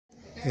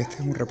Este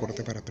es un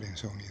reporte para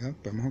Prensa Unidad.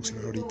 Podemos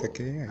observar ahorita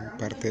que hay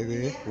parte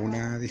de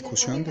una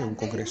discusión de un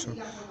congreso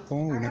o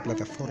una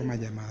plataforma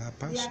llamada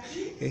Paz.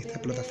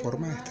 Esta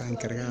plataforma está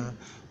encargada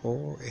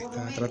o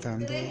está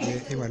tratando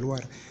de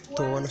evaluar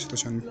toda la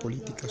situación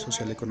política,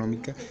 social,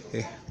 económica,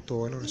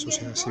 toda la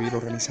sociedad civil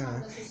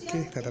organizada que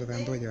está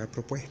tratando de llevar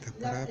propuestas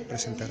para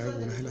presentar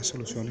algunas de las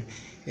soluciones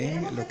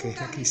en lo que es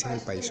la crisis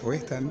del país. Hoy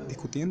están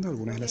discutiendo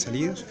algunas de las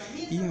salidas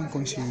y han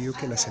coincidido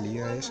que la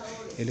salida es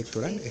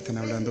electoral. Están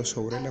hablando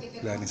sobre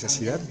la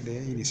necesidad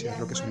de iniciar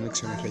lo que son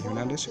elecciones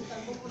regionales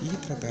y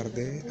tratar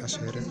de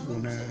hacer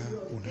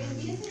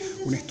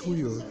un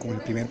estudio con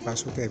el primer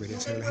paso que deberían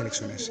ser las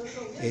elecciones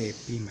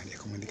primarias.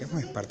 Como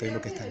indicamos, es parte de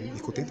lo que están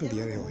discutiendo el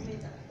día de hoy.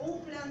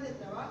 Un plan de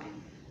trabajo,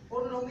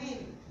 por lo menos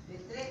de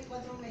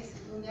 3-4 meses,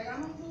 donde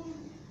hagamos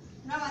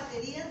una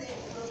batería de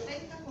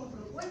protestas con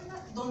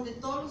propuestas, donde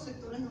todos los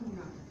sectores nos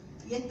unamos.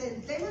 Y entre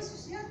el tema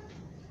social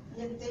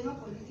y el tema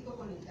político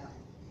conectado.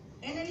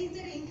 En el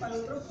interín, para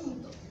otro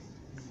punto,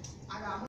 hagamos